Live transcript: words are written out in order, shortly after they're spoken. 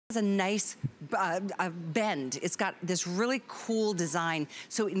A nice bend. It's got this really cool design,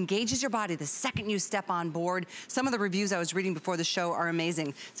 so it engages your body the second you step on board. Some of the reviews I was reading before the show are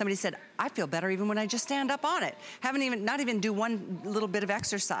amazing. Somebody said, I feel better even when I just stand up on it. Not even do one little bit of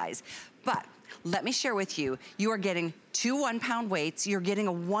exercise. But let me share with you, you are getting 2 1-pound weights, you're getting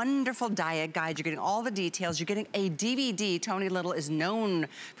a wonderful diet guide, you're getting all the details, you're getting a DVD. Tony Little is known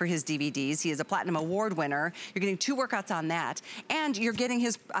for his DVDs. He is a Platinum Award winner. You're getting 2 workouts on that, and you're getting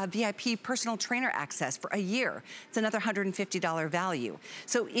his VIP personal trainer access for a year. It's another $150 value.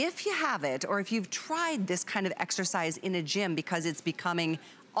 So if you have it, or if you've tried this kind of exercise in a gym because it's becoming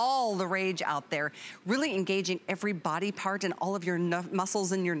all the rage out there, really engaging every body part and all of your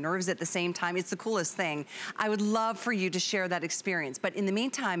muscles and your nerves at the same time. It's the coolest thing. I would love for you to share that experience. But in the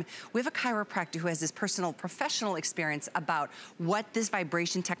meantime, we have a chiropractor who has this personal, professional experience about what this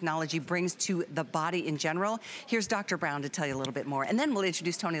vibration technology brings to the body in general. Here's Dr. Brown to tell you a little bit more, and then we'll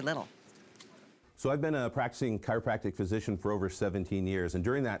introduce Tony Little. So I've been a practicing chiropractic physician for over 17 years, and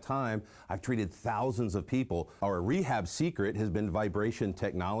during that time, I've treated thousands of people. Our rehab secret has been vibration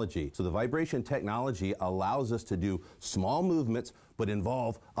technology. So the vibration technology allows us to do small movements, but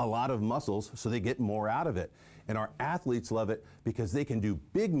involve a lot of muscles so they get more out of it. And our athletes love it because they can do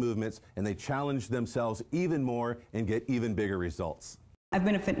big movements and they challenge themselves even more and get even bigger results. I've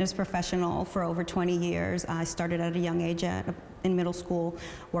been a fitness professional for over 20 years. I started at a young age in middle school,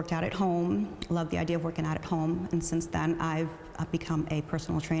 worked out at home, loved the idea of working out at home, and since then I've become a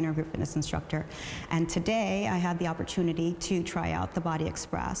personal trainer, a fitness instructor. And today I had the opportunity to try out the Body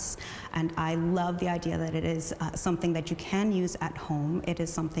Express, and I love the idea that it is something that you can use at home. It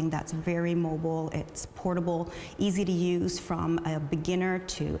is something that's very mobile, it's portable, easy to use from a beginner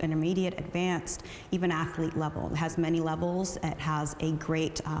to intermediate, advanced, even athlete level. It has many levels. It has a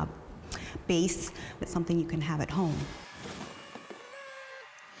great base. It's something you can have at home.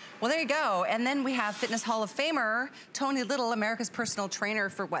 Well, there you go. And then we have Fitness Hall of Famer Tony Little, America's personal trainer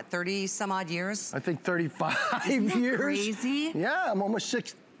for what, 30 some odd years? I think 35 Isn't that years. Crazy? Yeah, I'm almost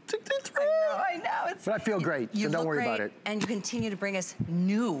 63. I know. But I feel great, so don't worry about it. And you continue to bring us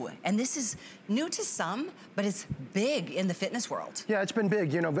new. And this is new to some, but it's big in the fitness world. Yeah, it's been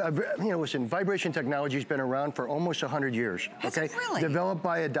big. Listen, vibration technology's been around for almost 100 years. Has it really? Developed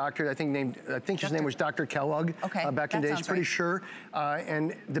by a doctor, I think his name was Dr. Kellogg. Okay, back in the days, pretty sure.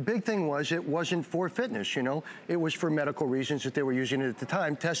 And the big thing was it wasn't for fitness, It was for medical reasons that they were using it at the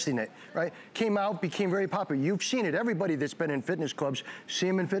time, testing it, right? Came out, became very popular. You've seen it. Everybody that's been in fitness clubs, see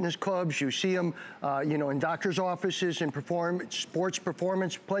them in fitness clubs, you see them, in doctors' offices and sports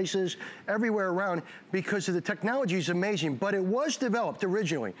performance places, everywhere around, because of the technology is amazing. But it was developed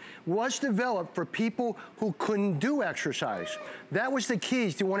originally, for people who couldn't do exercise. That was the key.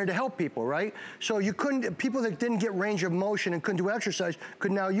 They wanted to help people, right? So people that didn't get range of motion and couldn't do exercise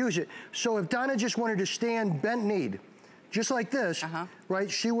could now use it. So if Donna just wanted to stand bent-kneed, just like this,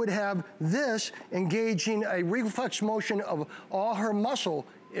 right? She would have this engaging a reflex motion of all her muscle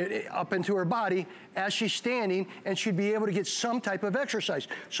up into her body as she's standing, and she'd be able to get some type of exercise.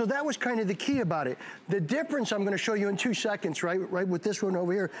 So that was kind of the key about it. The difference I'm gonna show you in 2 seconds, right with this one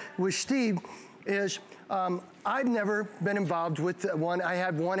over here, with Steve, is I've never been involved with one. I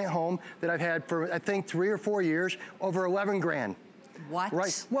have one at home that I've had for, I think, 3 or 4 years, over 11 grand. What?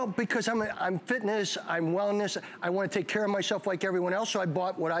 Right. Well, because I'm fitness, I'm wellness, I want to take care of myself like everyone else, so I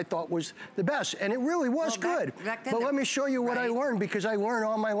bought what I thought was the best, and it really was good. Back then, but let me show you what I learned, because I learned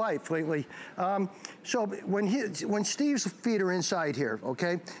all my life lately. So when Steve's feet are inside here,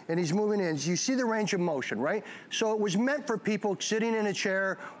 okay, and he's moving in, you see the range of motion, right? So it was meant for people sitting in a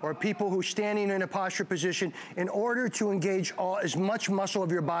chair or people who are standing in a posture position in order to engage as much muscle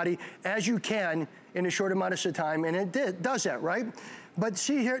of your body as you can in a short amount of time, and it does that, right? But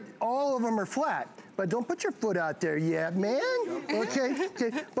see here, all of them are flat. But don't put your foot out there yet, man. Okay.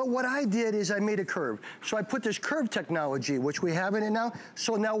 But what I did is I made a curve. So I put this curve technology, which we have in it now.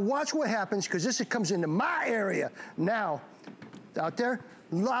 So now watch what happens, because this comes into my area. Now, out there,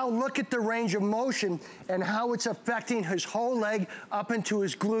 now look at the range of motion and how it's affecting his whole leg up into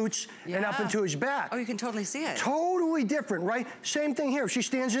his glutes and up into his back. Oh, you can totally see it. Totally different, right? Same thing here. She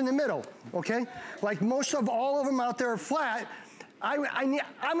stands in the middle, okay? Like most of all of them out there are flat. I'm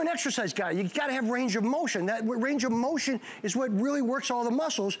an exercise guy. You gotta have range of motion. That range of motion is what really works all the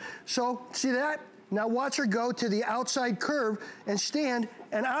muscles. So, see that? Now watch her go to the outside curve and stand,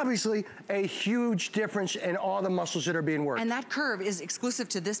 and obviously a huge difference in all the muscles that are being worked. And that curve is exclusive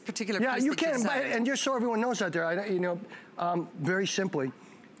to this particular piece. Yeah, you can, and just so everyone knows out there, very simply,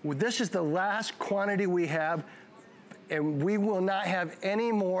 this is the last quantity we have. and we will not have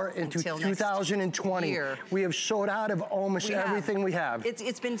any more until 2020. We have sold out of almost everything we have.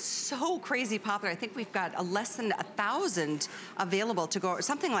 It's been so crazy popular. I think we've got less than 1,000 available to go, or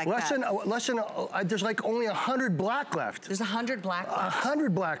something like that. There's like only 100 black left. There's 100 black left.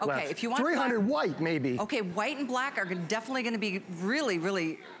 100 black left. Okay, if you want 300 white, maybe. Okay, white and black are definitely going to be really,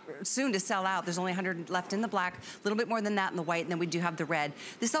 really soon to sell out. There's only 100 left in the black, a little bit more than that in the white, and then we do have the red.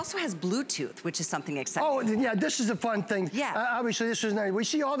 This also has Bluetooth, which is something exciting. Oh, yeah, this is a fun thing. Yeah. Obviously, this is nice. We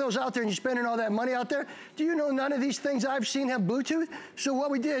see all those out there, and you're spending all that money out there. Do you know none of these things I've seen have Bluetooth? So what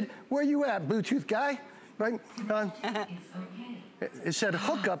we did, where you at, Bluetooth guy? Right? It said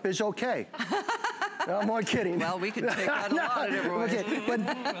hookup is okay. No, I'm only kidding. Well, we could take that a lot of different ways.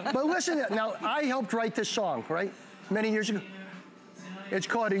 Okay, but listen, now I helped write this song, right? Many years ago. It's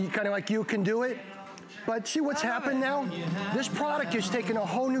called kind of like You Can Do It. But see what's happened now? This product is taking a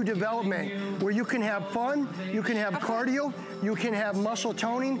whole new development where you can have fun, you can have cardio, you can have muscle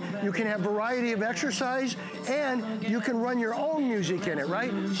toning, you can have variety of exercise, and you can run your own music in it,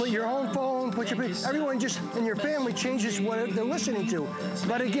 right? Put your own phone, everyone just in your family changes what they're listening to.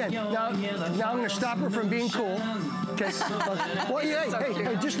 But again, now I'm going to stop her from being cool. Okay. Well,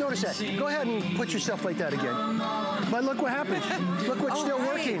 hey, just notice that. Go ahead and put yourself like that again. But look what happens. Look what's still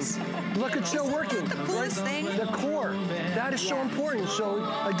working. Look, it's still working. Thing. The core, that is so important. So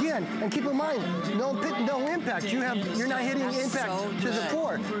again, and keep in mind, no impact. You're not hitting impact to the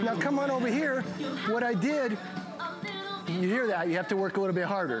floor. Now come on over here. What I did, you hear that? You have to work a little bit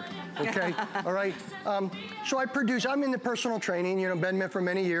harder. Okay, all right. So I'm in the personal training. Been for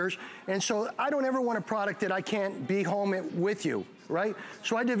many years, and so I don't ever want a product that I can't be home with you. Right?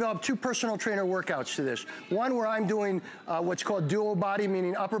 So I developed 2 personal trainer workouts to this. One where I'm doing what's called dual body,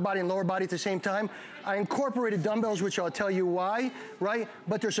 meaning upper body and lower body at the same time. I incorporated dumbbells, which I'll tell you why, right?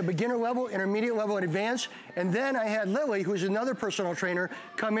 But there's a beginner level, intermediate level, and advanced. And then I had Lily, who's another personal trainer,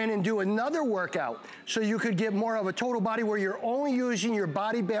 come in and do another workout. So you could get more of a total body where you're only using your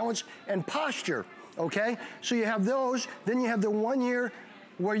body balance and posture, okay? So you have those, then you have the 1 year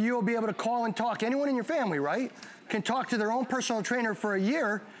where you'll be able to call and talk. Anyone in your family, right? Can talk to their own personal trainer for a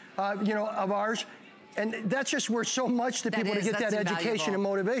year, of ours. And that's just worth so much to people to get that education and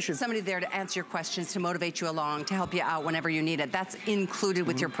motivation. Somebody there to answer your questions, to motivate you along, to help you out whenever you need it. That's included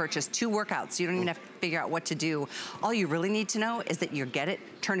with your purchase. 2 workouts. You don't even have to figure out what to do. All you really need to know is that you get it,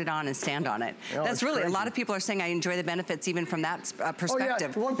 turn it on, and stand on it. That's really, a lot of people are saying I enjoy the benefits even from that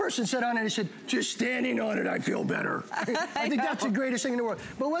perspective. Oh, yeah. One person said on it, he said, just standing on it, I feel better. I think that's the greatest thing in the world.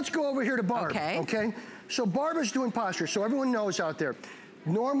 But let's go over here to Barb. Okay? So Barb is doing posture. So everyone knows out there,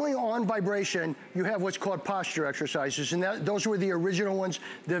 normally on vibration, you have what's called posture exercises, and those were the original ones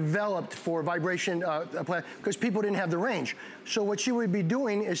developed for vibration because people didn't have the range. So what she would be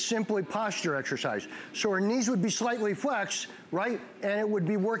doing is simply posture exercise. So her knees would be slightly flexed, right? And it would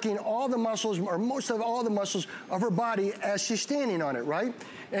be working all the muscles, or most of all the muscles of her body as she's standing on it, right?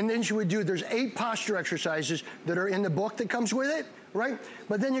 And then she would there's 8 posture exercises that are in the book that comes with it, right?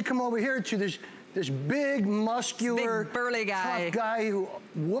 But then you come over here to this big, muscular, big, burly guy. Tough guy who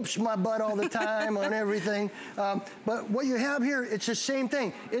whoops my butt all the time on everything. But what you have here, it's the same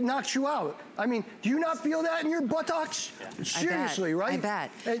thing. It knocks you out. I mean, do you not feel that in your buttocks? Yeah. Seriously, right? I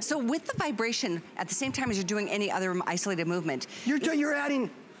bet. So with the vibration, at the same time as you're doing any other isolated movement, you're adding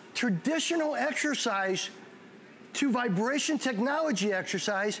traditional exercise to vibration technology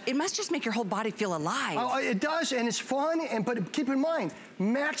exercise. It must just make your whole body feel alive. Oh, it does, and it's fun, but keep in mind,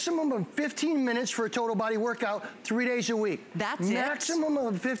 maximum of 15 minutes for a total body workout 3 days a week. That's maximum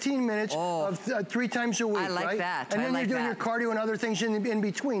of 15 minutes of 3 times a week, I like right? that. And then you're doing your cardio and other things in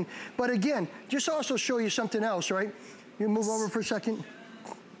between. But again, just also show you something else, right? You move over for a second.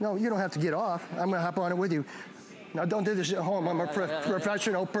 No, you don't have to get off. I'm gonna hop on it with you. Now, don't do this at home. I'm a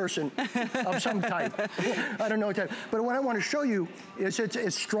professional person of some type. I don't know what type. But what I want to show you is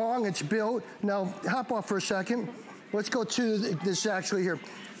it's strong, it's built. Now, hop off for a second. Let's go to this actually here.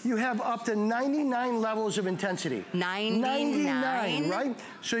 You have up to 99 levels of intensity. 99, right?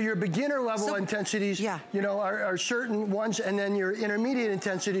 So your beginner level intensities, are certain ones, and then your intermediate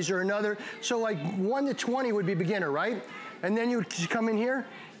intensities are another. So like 1 to 20 would be beginner, right? And then you come in here,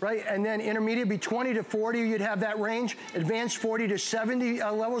 right? And then intermediate would be 20 to 40, you'd have that range. Advanced 40 to 70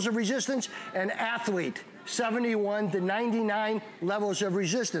 levels of resistance, and athlete 71 to 99 levels of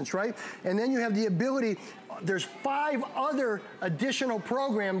resistance, right? And then you have the ability, there's 5 other additional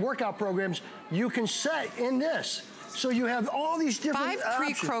workout programs you can set in this. So you have all these different 5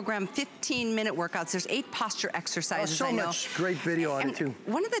 pre-programmed 15-minute workouts. There's 8 posture exercises, so much great video on it too.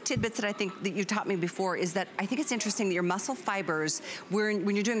 One of the tidbits that I think that you taught me before is that I think it's interesting that your muscle fibers,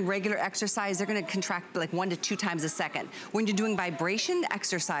 when you're doing regular exercise, they're gonna contract like 1 to 2 times a second. When you're doing vibration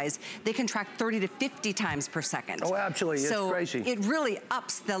exercise, they contract 30 to 50 times per second. Oh, absolutely, it's crazy. It really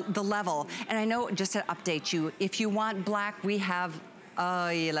ups the level. And I know, just to update you, if you want black, we have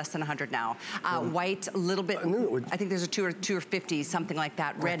less than 100 now. White, a little bit, I think there's a 2 or 50, something like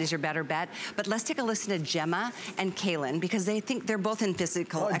that. Red is your better bet. But let's take a listen to Gemma and Kaylin, because they think they're both in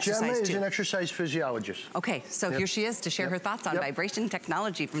physical exercise Gemma is too. an exercise physiologist. Okay, so here she is to share her thoughts on vibration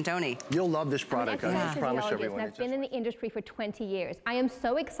technology from Tony. You'll love this product, I promise everyone. I've been in the industry for 20 years. I am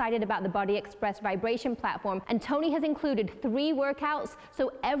so excited about the Body Express vibration platform, and Tony has included 3 workouts,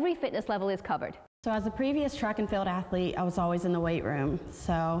 so every fitness level is covered. So as a previous track and field athlete, I was always in the weight room.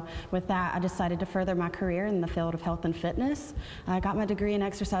 So with that, I decided to further my career in the field of health and fitness. I got my degree in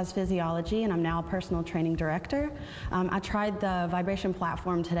exercise physiology, and I'm now a personal training director. I tried the vibration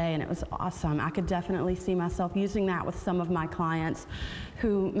platform today, and it was awesome. I could definitely see myself using that with some of my clients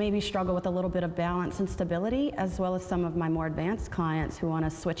who maybe struggle with a little bit of balance and stability, as well as some of my more advanced clients who want to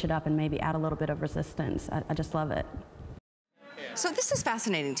switch it up and maybe add a little bit of resistance. I just love it. So this is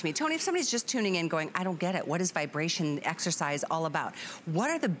fascinating to me. Tony, if somebody's just tuning in going, I don't get it, what is vibration exercise all about? What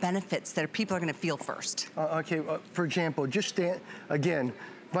are the benefits that people are gonna feel first? For example, just stand, again,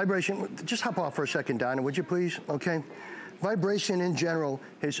 vibration, just hop off for a second, Donna, would you please, okay? Vibration in general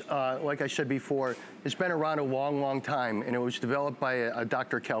is, like I said before, it's been around a long, long time, and it was developed by a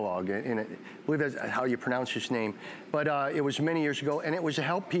Dr. Kellogg, and I believe that's how you pronounce his name. But it was many years ago, and it was to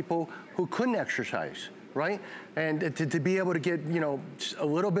help people who couldn't exercise, right? And to be able to get, you know, a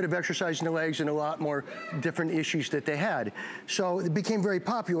little bit of exercise in the legs and a lot more different issues that they had. So it became very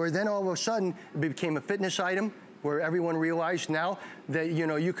popular. Then all of a sudden, it became a fitness item where everyone realized now that, you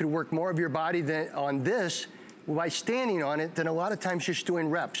know, you could work more of your body than on this by standing on it than a lot of times just doing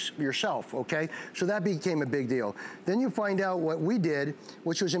reps yourself, okay? So that became a big deal. Then you find out what we did,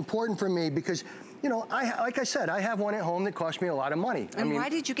 which was important for me because, you know, like I said, I have one at home that cost me a lot of money. And why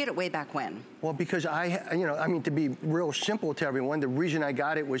did you get it way back when? Well, because to be real simple to everyone, the reason I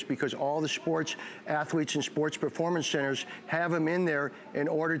got it was because all the sports athletes and sports performance centers have them in there in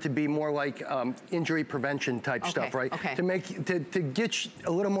order to be more like injury prevention type stuff, right? Okay. To get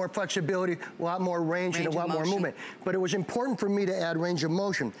a little more flexibility, a lot more range and a lot more movement. But it was important for me to add range of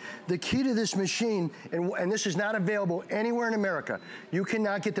motion. The key to this machine, and this is not available anywhere in America, you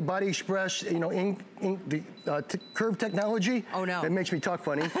cannot get the Body Express, you know, curve technology. Oh no. That makes me talk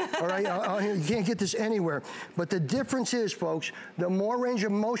funny. All right, you can't get this anywhere. But the difference is, folks, the more range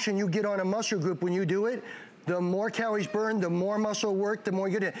of motion you get on a muscle group when you do it, the more calories burned, the more muscle work, the more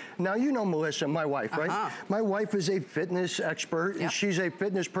you get it. Now, you know Melissa, my wife, right? My wife is a fitness expert, and she's a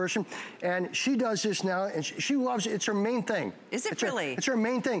fitness person, and she does this now, and she loves it. It's her main thing. Is it really? It's her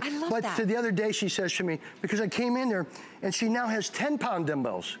main thing. I love that. But the other day, she says to me, because I came in there, and she now has 10-pound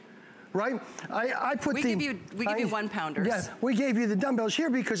dumbbells. Right? We give you 1-pounders. Yeah, we gave you the dumbbells here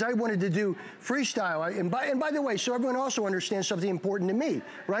because I wanted to do freestyle. And by the way, so everyone also understands something important to me,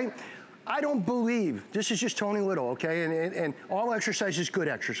 right? I don't believe, this is just Tony Little, okay? And all exercise is good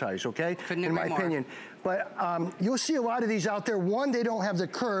exercise, okay? In my opinion. But you'll see a lot of these out there. One, they don't have the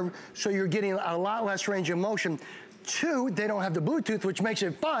curve, so you're getting a lot less range of motion. 2, they don't have the Bluetooth, which makes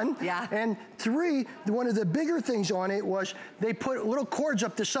it fun. Yeah. And 3, one of the bigger things on it was they put little cords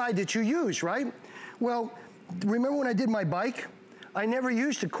up the side that you use, right? Well, remember when I did my bike? I never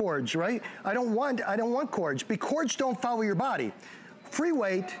used the cords, right? I don't want cords, because cords don't follow your body. Free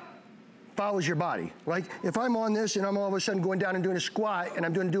weight follows your body. Like if I'm on this and I'm all of a sudden going down and doing a squat and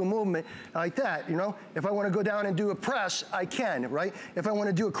I'm doing a movement like that, you know? If I want to go down and do a press, I can, right? If I want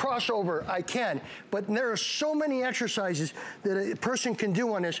to do a crossover, I can. But there are so many exercises that a person can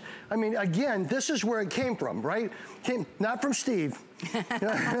do on this. I mean, again, this is where it came from, right? Not from Steve.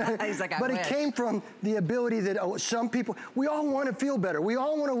 He's like, but it came from the ability that some people, we all want to feel better. We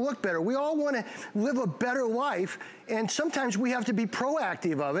all want to look better. We all want to live a better life. And sometimes we have to be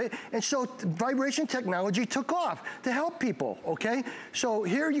proactive of it. And so vibration technology took off to help people, okay? So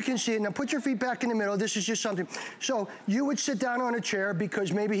here you can see it. Now put your feet back in the middle. This is just something. So you would sit down on a chair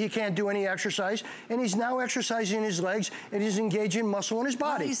because maybe he can't do any exercise. And he's now exercising his legs and he's engaging muscle in his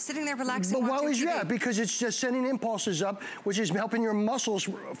body. While he's sitting there relaxing. But while he's, because it's just sending impulses up, which is helping your muscles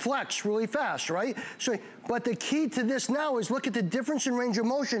flex really fast, right? So, but the key to this now is look at the difference in range of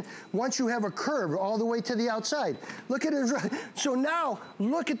motion once you have a curve all the way to the outside. Look at his, so now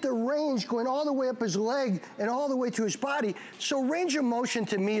look at the range going all the way up his leg and all the way to his body. So range of motion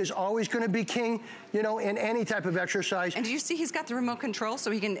to me is always going to be king. you know, in any type of exercise. And do you see he's got the remote control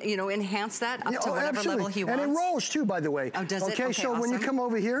so he can, you know, enhance that up to whatever absolutely. level he wants? And it rolls too, by the way. Oh, does it? Okay, so awesome. when you come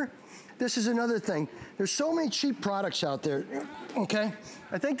over here, this is another thing. There's so many cheap products out there, okay?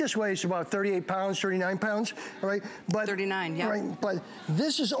 I think this weighs about 38 pounds, 39 pounds, all right? But 39, yeah. Right, but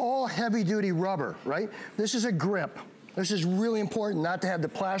this is all heavy-duty rubber, right? This is a grip. This is really important not to have the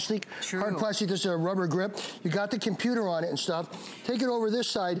plastic, hard plastic. This is a rubber grip. You got the computer on it and stuff. Take it over this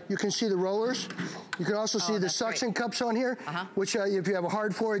side. You can see the rollers. You can also see the suction cups on here, which if you have a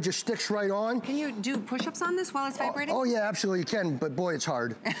hard floor, it just sticks right on. Can you do push-ups on this while it's vibrating? Oh, yeah, absolutely you can, but boy, it's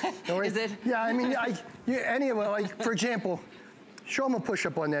hard. Right? Is it? Yeah, I mean, anyway, like, for example, show them a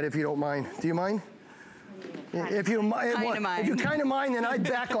push-up on that if you don't mind. Do you mind? If you kind of mind, then I'd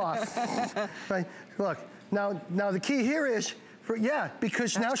back off. Right? Look. Now the key here is,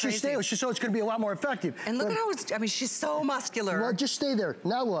 because now she's stable, so it's going to be a lot more effective. And look at how I mean, she's so muscular. Well, just stay there.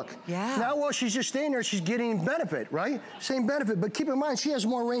 Now look. Yeah. Now while she's just staying there, she's getting benefit, right? Same benefit, but keep in mind, she has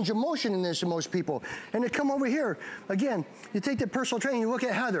more range of motion in this than most people. And to come over here, again, you take the personal training, you look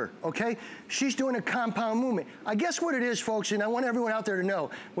at Heather, okay? She's doing a compound movement. I guess what it is, folks, and I want everyone out there to know,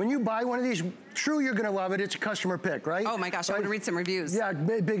 when you buy one of these, true, you're going to love it. It's a customer pick, right? Oh my gosh, I want to read some reviews. Yeah,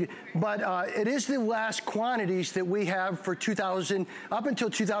 big. But it is the last quantities that we have for 2000, up until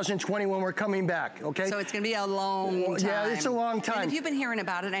 2020 when we're coming back, okay? So it's going to be a long time. Yeah, it's a long time. And if you've been hearing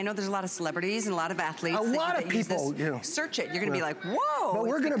about it, I know there's a lot of celebrities and a lot of athletes. A lot of people. Search it. You're going to be like, whoa. But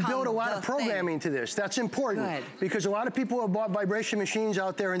we're going to build a lot of programming to this. That's important. Because a lot of people have bought vibration machines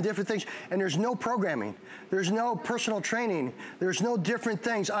out there and different things, and there's no programming. There's no personal training. There's no different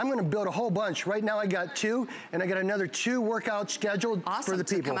things. I'm going to build a whole bunch. Right now I got 2, and I got another 2 workouts scheduled for the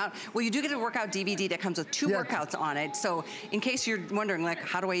people. Come out. Well, you do get a workout DVD that comes with 2 workouts on it. So in case you're wondering, like,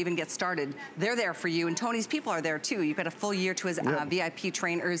 how do I even get started? They're there for you, and Tony's people are there too. You've got a full year to his VIP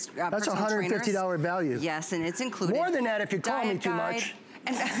trainers, That's a $150 value. Yes, and it's included. More than that if you call me too much.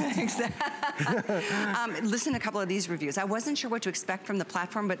 And listen to a couple of these reviews. I wasn't sure what to expect from the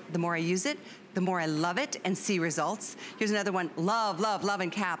platform, but the more I use it, the more I love it and see results. Here's another one. Love, love, love in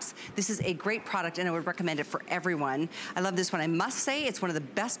caps. This is a great product, and I would recommend it for everyone. I love this one. I must say, it's one of the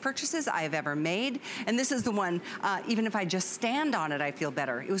best purchases I have ever made. And this is the one, even if I just stand on it, I feel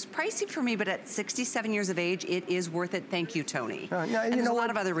better. It was pricey for me, but at 67 years of age, it is worth it. Thank you, Tony. And there's a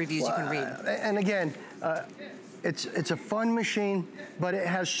lot of other reviews you can read. And again, it's a fun machine, but it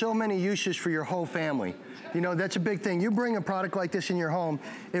has so many uses for your whole family. You know, that's a big thing. You bring a product like this in your home,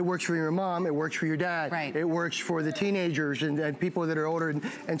 it works for your mom, it works for your dad, it works for the teenagers and people that are older,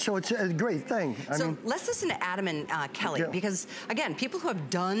 and so it's a great thing. Let's listen to Adam and Kelly, because again, people who have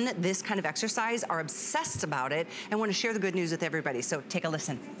done this kind of exercise are obsessed about it and want to share the good news with everybody, so take a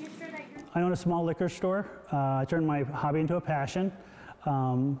listen. I own a small liquor store. I turned my hobby into a passion.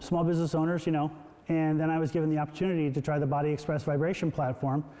 Small business owners, you know, and then I was given the opportunity to try the Body Express vibration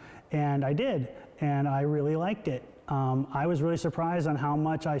platform, and I did, and I really liked it. I was really surprised on how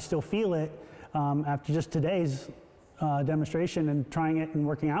much I still feel it after just today's demonstration and trying it and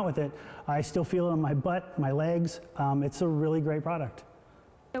working out with it. I still feel it on my butt, my legs. It's a really great product.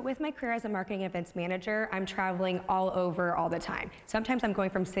 So with my career as a marketing events manager, I'm traveling all over all the time. Sometimes I'm going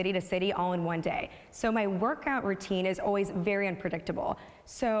from city to city all in one day. So my workout routine is always very unpredictable.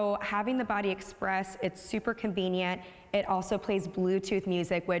 So having the Body Express, it's super convenient. It also plays Bluetooth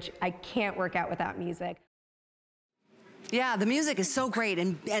music, which I can't work out without music. Yeah, the music is so great,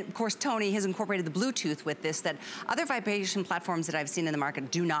 and of course Tony has incorporated the Bluetooth with this that other vibration platforms that I've seen in the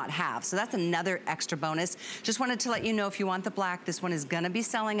market do not have, so that's another extra bonus. Just wanted to let you know, if you want the black, this one is gonna be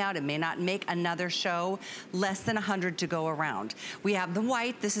selling out. It may not make another show, less than 100 to go around. We have the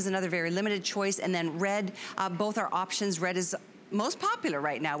white, this is another very limited choice, and then red, both are options. Red is most popular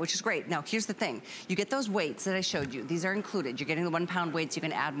right now, which is great. Now, here's the thing. You get those weights that I showed you. These are included. You're getting the 1 pound weights. You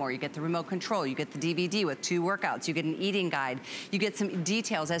can add more. You get the remote control. You get the DVD with 2 workouts. You get an eating guide. You get some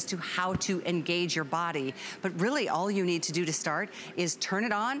details as to how to engage your body. But really, all you need to do to start is turn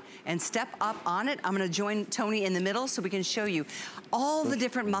it on and step up on it. I'm going to join Tony in the middle so we can show you all the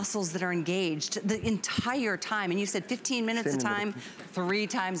different muscles that are engaged the entire time. And you said 15 minutes a time, 3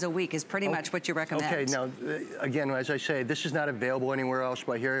 times a week is pretty much what you recommend. Okay, now, again, as I say, this is not available anywhere else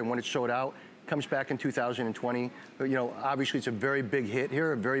but here, and when it's sold out, comes back in 2020. But, you know, obviously it's a very big hit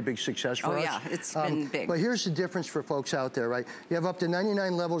here, a very big success for us. Oh yeah, it's been big. But here's the difference for folks out there, right? You have up to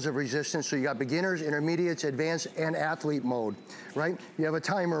 99 levels of resistance, so you got beginners, intermediates, advanced, and athlete mode, right? You have a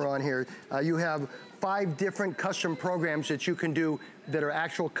timer on here. You have 5 different custom programs that you can do that are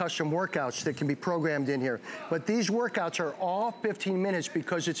actual custom workouts that can be programmed in here. But these workouts are all 15 minutes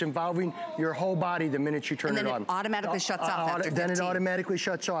because it's involving your whole body the minute you turn it on. And then it automatically shuts off after 15. Then it automatically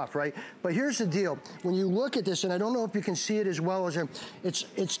shuts off, right? But here's the deal. When you look at this, and I don't know if you can see it as well as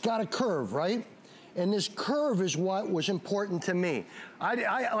it's got a curve, right? And this curve is what was important to me.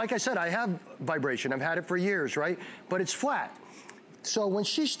 Like I said, I have vibration. I've had it for years, right? But it's flat. So when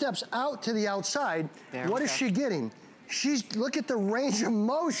she steps out to the outside, what is she getting? Look at the range of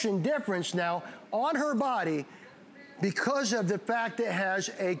motion difference now on her body because of the fact that it has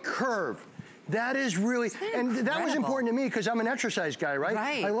a curve. That is really, and that was important to me because I'm an exercise guy, right?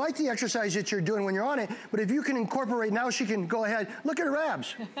 I like the exercise that you're doing when you're on it, but if you can incorporate, now she can go ahead, look at her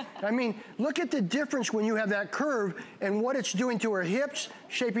abs. I mean, look at the difference when you have that curve and what it's doing to her hips,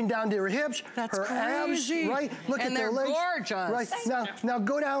 shaping down to her hips, her crazy. Abs, right? Look at their legs. Gorgeous. Right, now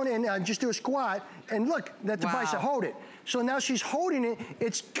go down and just do a squat, and look, that the bicep, hold it. So now she's holding it,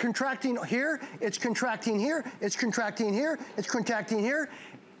 it's contracting here, it's contracting here, it's contracting here, it's contracting here,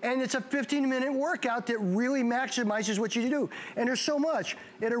 and it's a 15-minute workout that really maximizes what you do. And there's so much.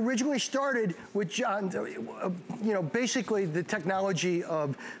 It originally started with, basically the technology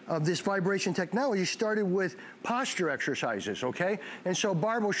of this vibration technology started with posture exercises, okay? And so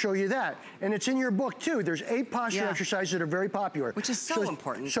Barb will show you that. And it's in your book too. There's 8 posture exercises that are very popular. Which is so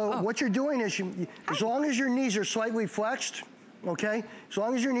important. So what you're doing is, as long as your knees are slightly flexed, okay? As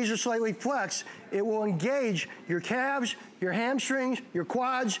long as your knees are slightly flexed, it will engage your calves, your hamstrings, your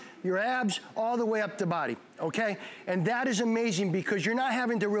quads, your abs, all the way up the body, okay? And that is amazing because you're not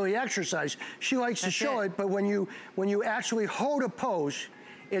having to really exercise. She likes to show it, but when you actually hold a pose,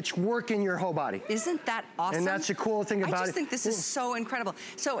 it's working your whole body. Isn't that awesome? And that's the cool thing about it. I just think this is so incredible.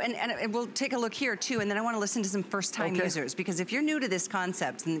 So, and we'll take a look here too, and then I want to listen to some first-time users, because if you're new to this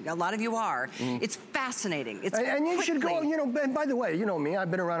concept, and a lot of you are, it's fascinating. It's and you should go, and by the way, you know me,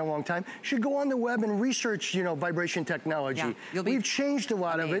 I've been around a long time, you should go on the web and research, vibration technology. Yeah, we've changed a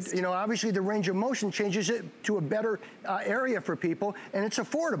lot of it. Obviously the range of motion changes it to a better area for people, and it's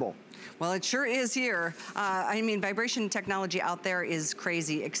affordable. Well, it sure is here. I mean, vibration technology out there is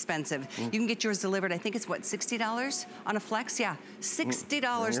crazy expensive. You can get yours delivered, I think it's what, $60 on a Flex? Yeah,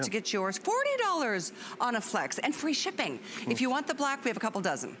 $60 to get yours, $40 on a Flex, and free shipping. If you want the black, we have a couple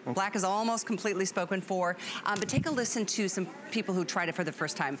dozen. Black is almost completely spoken for, but take a listen to some people who tried it for the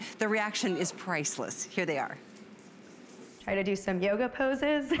first time. The reaction is priceless. Here they are. Try to do some yoga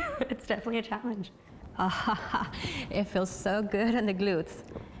poses. It's definitely a challenge. It feels so good on the glutes.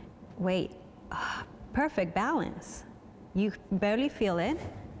 Wait, perfect balance. You barely feel it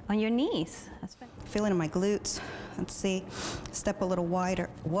on your knees. That's right. Feel it in my glutes. Let's see, step a little wider.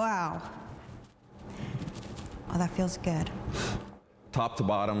 Wow. Oh, that feels good. Top to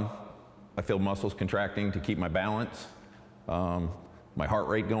bottom, I feel muscles contracting to keep my balance, my heart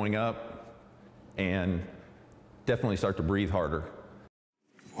rate going up, and definitely start to breathe harder.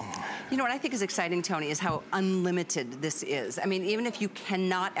 You know what I think is exciting, Tony, is how unlimited this is. I mean, even if you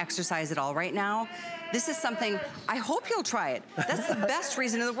cannot exercise at all right now, this is something, I hope you'll try it. That's the best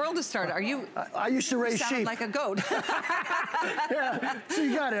reason in the world to start. Are you? I used to raise sheep. Like a goat. Yeah, so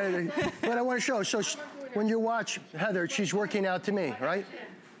you got it. But I want to show, so when you watch Heather, she's working out to me, right?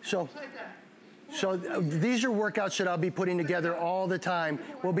 So these are workouts that I'll be putting together all the time.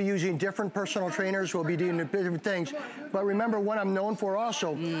 We'll be using different personal trainers. We'll be doing different things. But remember, what I'm known for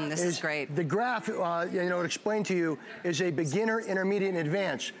also is great. The graph, to explain to you, is a beginner, intermediate, and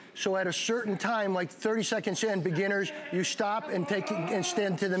advanced. So at a certain time, like 30 seconds in, beginners, you stop and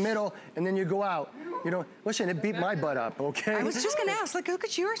stand to the middle, and then you go out. Listen, it beat my butt up, okay? I was just gonna ask, look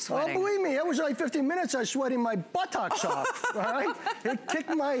at you, you're sweating. Oh, believe me, it was like 15 minutes I was sweating my buttocks off, all right? It kicked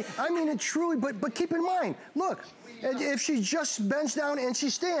it truly, but keep in mind, look, if she just bends down and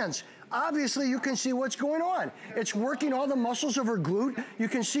she stands, obviously you can see what's going on. It's working all the muscles of her glute. You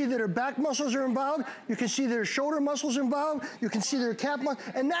can see that her back muscles are involved. You can see that her shoulder muscles are involved. You can see that her calf muscles,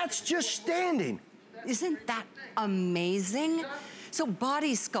 and that's just standing. Isn't that amazing? So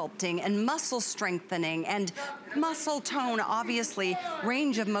body sculpting and muscle strengthening and muscle tone, obviously,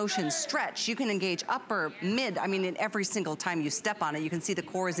 range of motion, stretch. You can engage upper, mid. I mean, in every single time you step on it, you can see the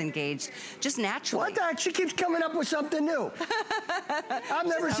core is engaged just naturally. What the heck? She keeps coming up with something new. I've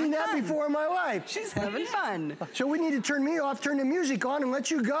never seen that before in my life. She's having fun. So we need to turn me off, turn the music on, and let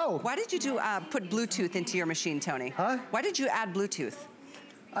you go. Why did you put Bluetooth into your machine, Tony? Huh? Why did you add Bluetooth?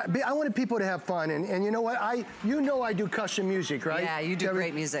 I wanted people to have fun, and you know what? You know I do custom music, right? Yeah, you do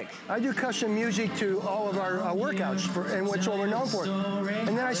great music. I do custom music to all of our workouts, and what's all we're known for.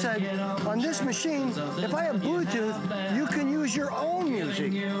 And then I said, on this machine, if I have Bluetooth, you can use your own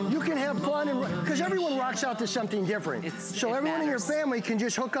music. You can have fun, because everyone rocks out to something different. So everyone in your family can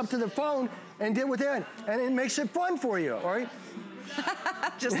just hook up to the phone and deal with that, and it makes it fun for you, all right?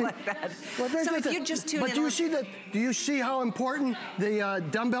 Just like that. Well, so if you just tune in. But do you see how important the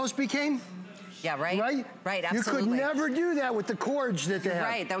dumbbells became? Yeah, right? Right? Right, absolutely. You could never do that with the cords that they have.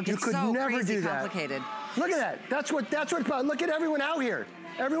 Right, that would get so so never crazy do that. complicated. Look at that. That's what look at everyone out here.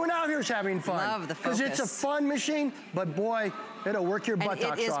 Everyone out here is having fun. Love the focus. Because it's a fun machine, but boy, it'll work your buttocks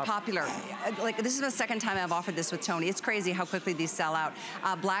off. And it is popular. Like, this is the second time I've offered this with Tony. It's crazy how quickly these sell out.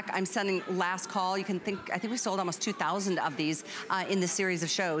 Black, I'm sending last call. You can think, I think we sold almost 2,000 of these in this series of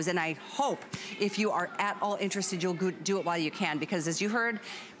shows. And I hope if you are at all interested, you'll do it while you can. Because as you heard,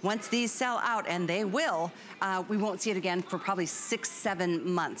 once these sell out, and they will, we won't see it again for probably 6-7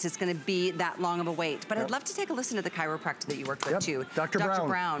 months. It's gonna be that long of a wait. But I'd love to take a listen to the chiropractor that you worked with too. Dr.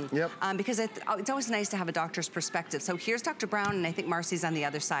 Brown. Yep. Because it's always nice to have a doctor's perspective. So here's Dr. Brown, and I think Marcy's on the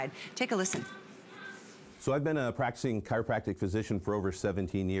other side. Take a listen. So I've been a practicing chiropractic physician for over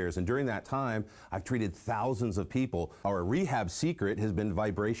 17 years, and during that time, I've treated thousands of people. Our rehab secret has been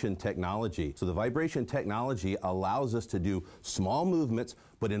vibration technology. So the vibration technology allows us to do small movements,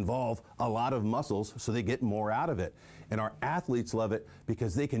 but involve a lot of muscles so they get more out of it. And our athletes love it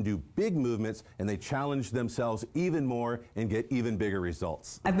because they can do big movements and they challenge themselves even more and get even bigger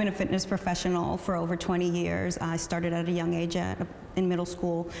results. I've been a fitness professional for over 20 years. I started at a young age in middle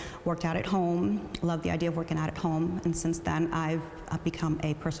school, worked out at home, loved the idea of working out at home, and since then I've become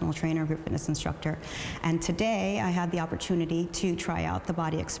a personal trainer, group fitness instructor. And today I had the opportunity to try out the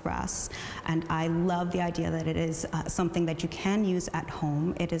Body Express, and I love the idea that it is something that you can use at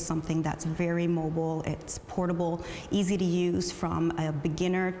home. It is something that's very mobile, it's portable, easy to use from a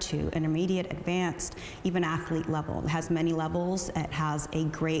beginner to intermediate, advanced, even athlete level. It has many levels. It has a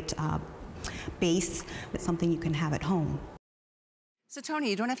great base. It's something you can have at home. So Tony,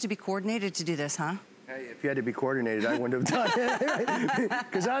 you don't have to be coordinated to do this, huh? Hey, if you had to be coordinated, I wouldn't have done it.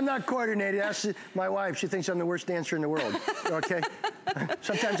 Because I'm not coordinated. Ask my wife. She thinks I'm the worst dancer in the world. Okay?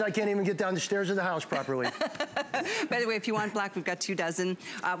 Sometimes I can't even get down the stairs of the house properly. By the way, if you want black, we've got 2 dozen.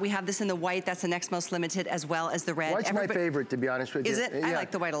 We have this in the white. That's the next most limited, as well as the red. White's my favorite, to be honest with you. Is it? Yeah. I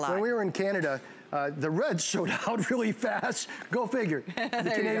like the white a lot. When we were in Canada, the red sold out really fast. Go figure.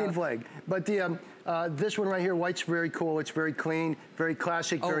 The Canadian flag. But this one right here, white's very cool. It's very clean, very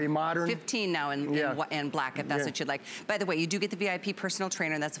classic, very modern. 15 now in black, if that's what you'd like. By the way, you do get the VIP personal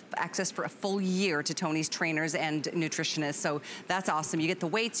trainer, and that's access for a full year to Tony's trainers and nutritionists. So that's awesome. You get the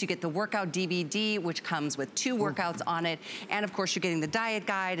weights, you get the workout DVD, which comes with 2 workouts on it. And of course, you're getting the diet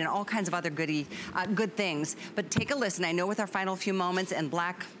guide and all kinds of other good things. But take a listen. I know with our final few moments, and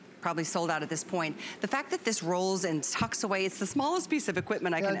black probably sold out at this point. The fact that this rolls and tucks away, it's the smallest piece of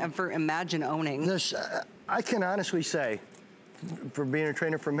equipment I can ever imagine owning. This, I can honestly say, for being a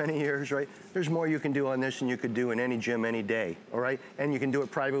trainer for many years, right, there's more you can do on this than you could do in any gym any day, all right? And you can do it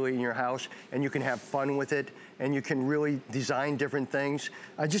privately in your house, and you can have fun with it, and you can really design different things.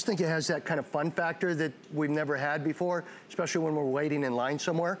 I just think it has that kind of fun factor that we've never had before, especially when we're waiting in line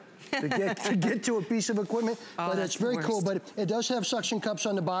somewhere to get to a piece of equipment. But it's very cool. But it does have suction cups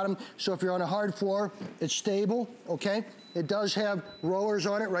on the bottom, so if you're on a hard floor, it's stable, okay? It does have rollers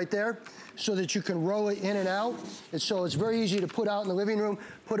on it right there, so that you can roll it in and out. And so it's very easy to put out in the living room,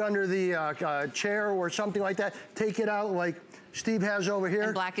 put under the chair or something like that, take it out like Steve has over here.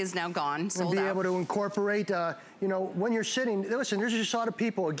 And black is now gone, sold out. And be able to incorporate, you know, when you're sitting, listen, there's just a lot of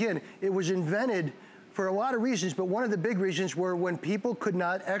people, again, it was invented for a lot of reasons, but one of the big reasons were when people could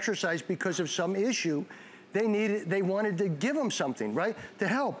not exercise because of some issue, they wanted to give them something, right, to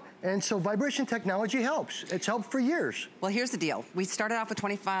help. And so vibration technology helps. It's helped for years. Well, here's the deal. We started off with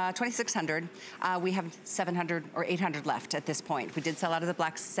 2,600. We have 700 or 800 left at this point. We did sell out of the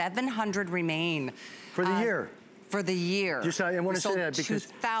black. 700 remain. For the year. For the year. Just, I want to say that because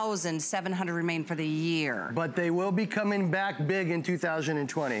 2,700 remain for the year. But they will be coming back big in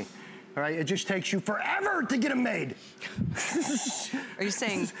 2020. All right, it just takes you forever to get them made. Are you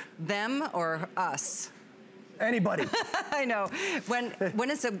saying them or us? Anybody. I know. When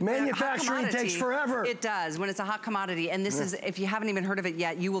it's a manufacturing takes forever. It does. When it's a hot commodity, and this is, if you haven't even heard of it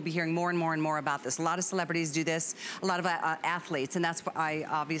yet, you will be hearing more and more and more about this. A lot of celebrities do this, a lot of athletes, and that's why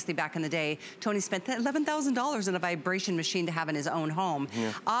obviously back in the day, Tony spent $11,000 on a vibration machine to have in his own home.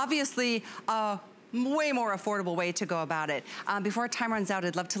 Yeah. Obviously, way more affordable way to go about it. Before our time runs out,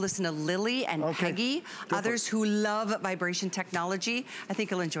 I'd love to listen to Lily and Peggy, others who love vibration technology. I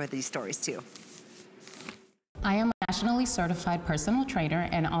think you'll enjoy these stories too. I am a nationally certified personal trainer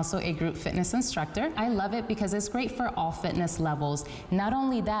and also a group fitness instructor. I love it because it's great for all fitness levels. Not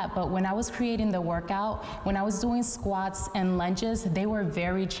only that, but when I was creating the workout, when I was doing squats and lunges, they were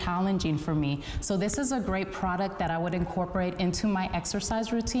very challenging for me. So this is a great product that I would incorporate into my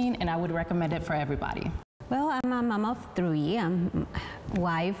exercise routine, and I would recommend it for everybody. Well, I'm a mom of 3, I'm a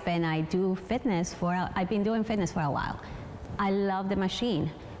wife, and I do fitness I've been doing fitness for a while. I love the machine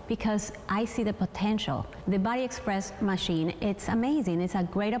because I see the potential. The Body Express machine, it's amazing. It's a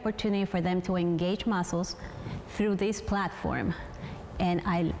great opportunity for them to engage muscles through this platform,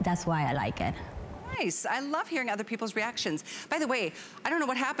 and that's why I like it. Nice. I love hearing other people's reactions. By the way, I don't know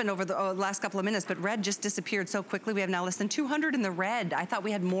what happened over the last couple of minutes, but red just disappeared so quickly. We have now less than 200 in the red. I thought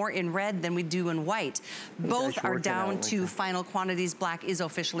we had more in red than we do in white. Both are down to final quantities. Black is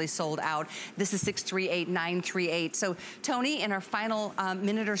officially sold out. This is 638938. So Tony, in our final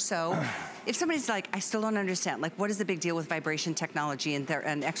minute or so, if somebody's like, I still don't understand, like what is the big deal with vibration technology and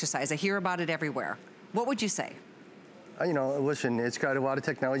exercise? I hear about it everywhere. What would you say? You know, listen, it's got a lot of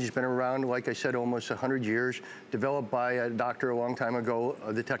technology. It's been around, like I said, almost 100 years, developed by a doctor a long time ago,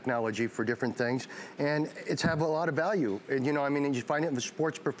 the technology for different things. And it's have a lot of value. And, you know, I mean, you find it in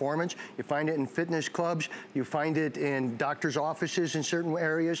sports performance, you find it in fitness clubs, you find it in doctors' offices in certain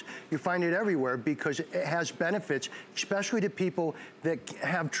areas, you find it everywhere because it has benefits, especially to people that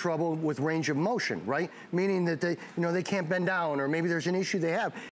have trouble with range of motion, right? Meaning that they, you know, they can't bend down, or maybe there's an issue they have.